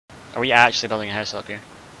Are we actually building a house up here?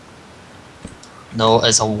 No,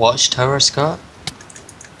 it's a watchtower, Scott.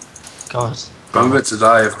 God. I'm about to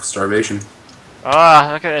die of starvation. Oh,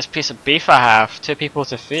 look at this piece of beef I have. 2 people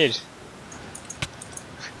to feed.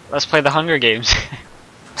 Let's play the Hunger Games.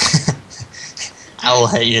 I will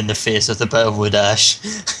hit you in the face with a bit of wood ash.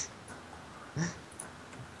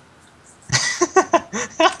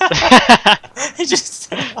 He just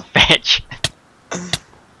Bitch.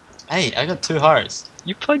 Hey, I got 2 hearts.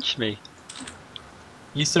 You punched me.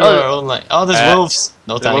 You threw our own like. Oh, there's wolves.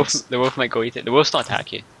 No thanks. The wolf might go eat it. The wolf's not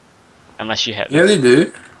attack you. Unless you hit them. Yeah, they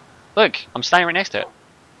do. Look, I'm standing right next to it.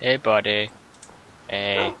 Hey, buddy.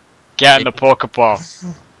 Hey. Get in the Pokeball.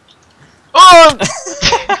 Oh!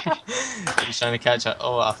 He's trying to catch it.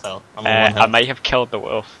 Oh, I fell. I'm on one I hit. might have killed the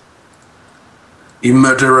wolf. You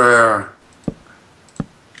murderer.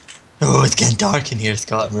 Oh, it's getting dark in here,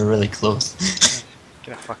 Scott. And we're really close.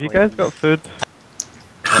 Get the fuck You away guys from got food?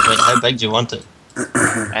 Wait, how big do you want it?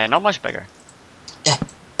 me. Not much bigger. Yeah.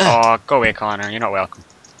 Oh, go away, Connor. You're not welcome.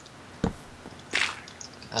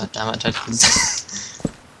 God damn it! I tried to...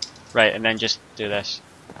 Right, and then just do this.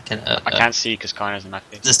 I can't see because Connor's in my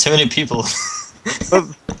face. There's too many people.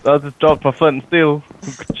 I just dropped my flint and steel.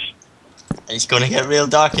 It's gonna get real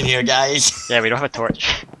dark in here, guys. Yeah, we don't have a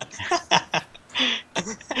torch.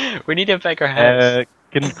 We need a bigger house.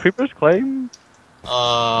 Can creepers climb?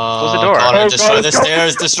 Close the door. Connor, Oh, destroy God, the God.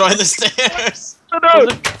 stairs! Destroy the stairs! Oh no!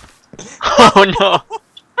 Oh no!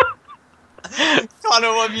 Connor,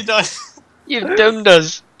 what have you done? You doomed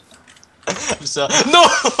us! I'm so no!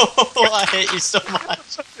 I hate you so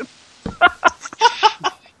much.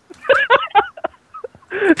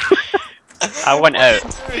 I went out.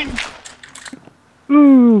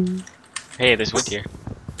 Ooh. Hey, there's wood here.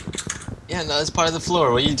 Yeah, no, that's part of the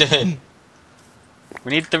floor. What are you doing?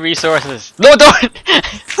 We need the resources. No, don't!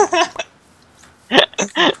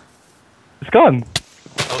 It's gone.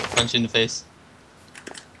 Oh, punch you in the face.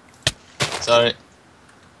 Sorry.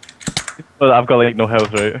 Well, I've got like no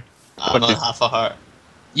health, right? I'm on half a heart.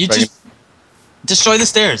 You Right. just destroy the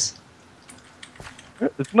stairs.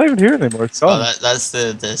 It's not even here anymore. It's gone. Oh, that's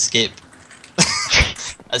the escape.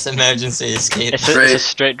 That's emergency escape. It's a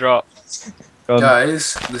straight drop. Gone.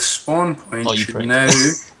 Guys, the spawn point Oh, you should prick. now.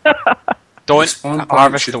 Don't The spawn point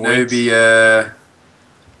harvest should the now woods. be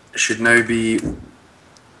should now be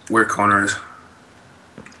where Connor is.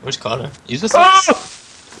 Where's Connor? He's with Ah!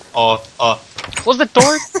 Oh. Close the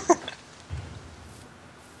door!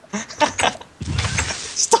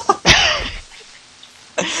 Stop!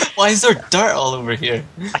 Why is there dirt all over here?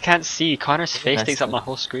 I can't see. Connor's face That's takes up my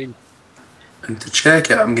whole screen. And to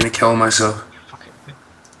check it, I'm gonna kill myself. Fuck it.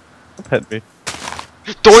 Don't hit me.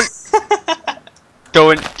 Don't!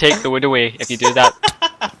 Don't take the wood away if you do that.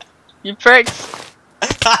 You pricks!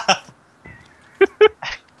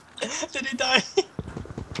 Did he die?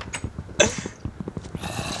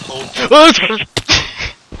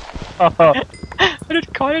 How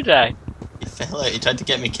did Connor die? He fell out. He tried to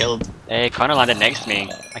get me killed. Hey, Connor landed next to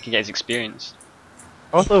me. I can get his experience.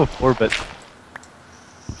 Also 4 bits.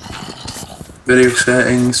 Video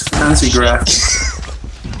settings, fancy graphics.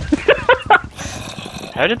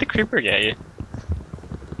 How did the creeper get you?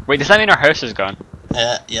 Wait, does that mean our house is gone?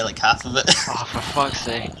 Yeah, like half of it. Oh, for fuck's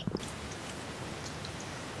sake.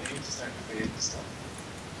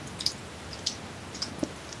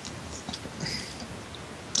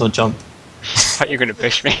 Don't jump. I thought you were gonna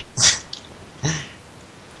push me.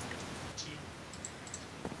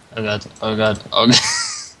 Oh god, oh god, oh god.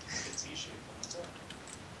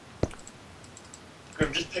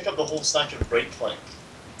 Grim, just pick up the whole stack of break plank.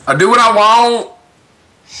 I do what I want.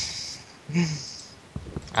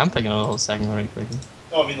 I'm picking up a whole second very quickly.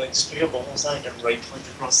 No, I mean, like, just pick up the whole stack and right click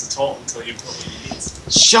across the top until you've got what you need.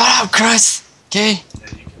 Shut up, Chris! Okay,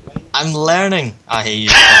 Then you can mine. I'm learning. I hate you.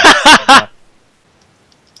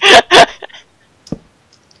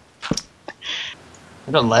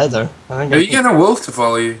 I got leather. I think Are I you getting a wolf to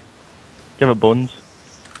follow you? Give it bones.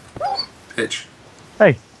 Bitch.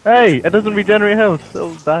 Hey, it doesn't regenerate health.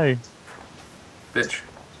 It'll die. Bitch.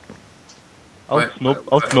 I'll, Wait,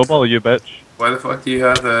 I'll snowball you, bitch. Why the fuck do you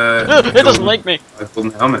have a It doesn't like me.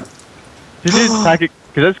 golden helmet? Did you attack it?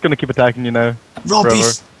 Because it's gonna keep attacking you now. Raw Forever.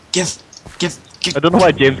 beef! Give. I don't know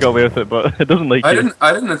why James got away with it, but it doesn't like you.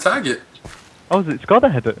 I didn't attack it. Oh, it's gotta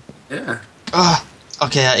hit it. Yeah.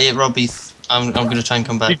 Okay, I ate raw beef. I'm gonna try and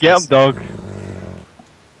come back. You get him, dog.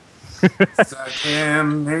 I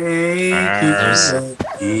can make There's- you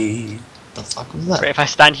happy. The fuck was that? Right, if I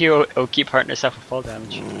stand here, it'll keep hurting itself with fall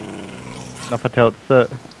damage. Enough I tell it to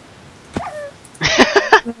sit.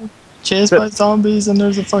 Chased by zombies and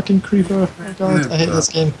there's a fucking creeper. Oh god, I hate this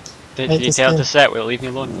game. Did you tell it to sit? Will it leave me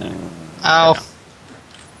alone now? Ow!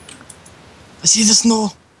 I see the snow!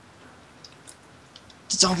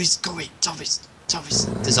 The zombies, go away, zombies, zombies.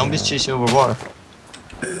 The zombies chase you over water.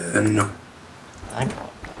 No. Thank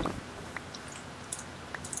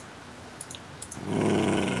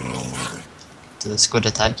Do the squid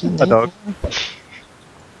attack you? A dog.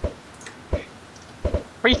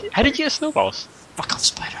 Wait, how did you get snowballs? Fuck off,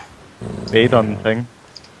 spider. Bait on thing.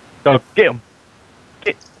 Dog, get him!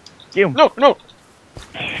 Get him! No, no!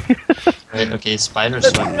 Right, okay, spider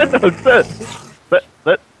swim.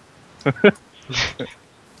 Let.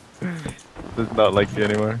 Does not like you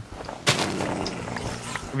anymore.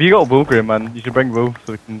 Have you got wool, Graham, man? You should bring wool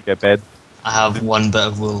so we can get beds. I have one bit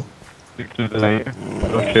of wool. Through the night.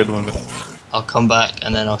 Don't share the one bit. I'll come back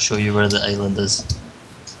and then I'll show you where the island is.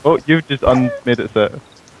 Oh, you've just made it set.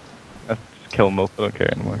 Let's just kill them both, I don't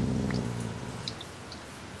care anymore.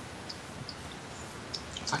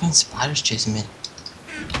 Fucking spiders chasing me.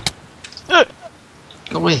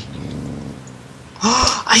 Go away.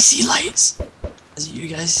 I see lights! Is it you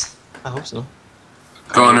guys? I hope so.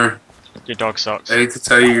 Connor, Your dog sucks. I hate to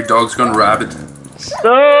tell you, your dog's gone rabid.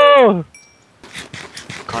 No!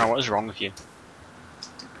 Connor, what is wrong with you?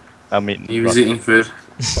 I'm eating. He was eating food.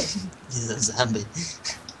 He's a zombie.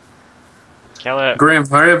 Kill it. Graham,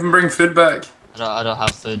 hurry up and bring food back. I don't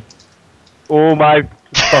have food. Oh my.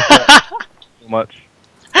 So much.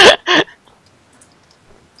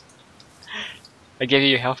 I gave you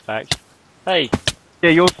your health back. Hey, Yeah,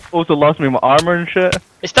 you also lost me my armor and shit.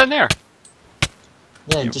 it's down there.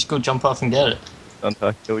 Yeah, just go jump off and get it. Don't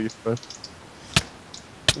I kill you first?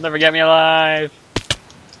 You'll never get me alive.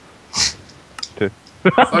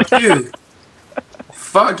 Fuck you.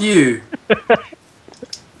 Fuck you.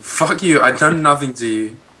 Fuck you, I done nothing to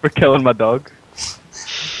you. For killing my dog.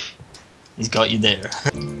 He's got you there.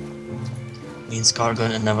 Me and Scar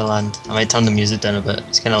going to Neverland. I might turn the music down a bit.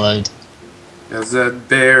 It's kind of loud. Cause that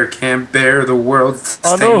bear can't bear the world's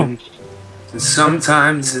Oh, no. stain. And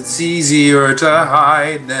sometimes it's easier to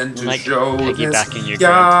hide than to Like show piggybacking this your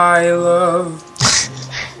guy love.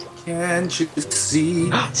 Can't you see?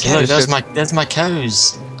 See, look, there's my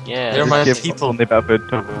cows. Yeah. They're my Give people. only bit of food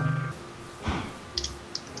to wolf.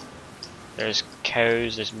 There's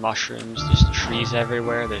cows, there's mushrooms, there's trees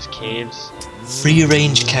everywhere, there's caves. Free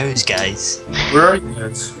range cows, guys. Where are you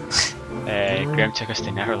guys? Graham took us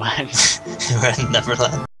to Neverland. We're in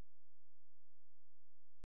Neverland.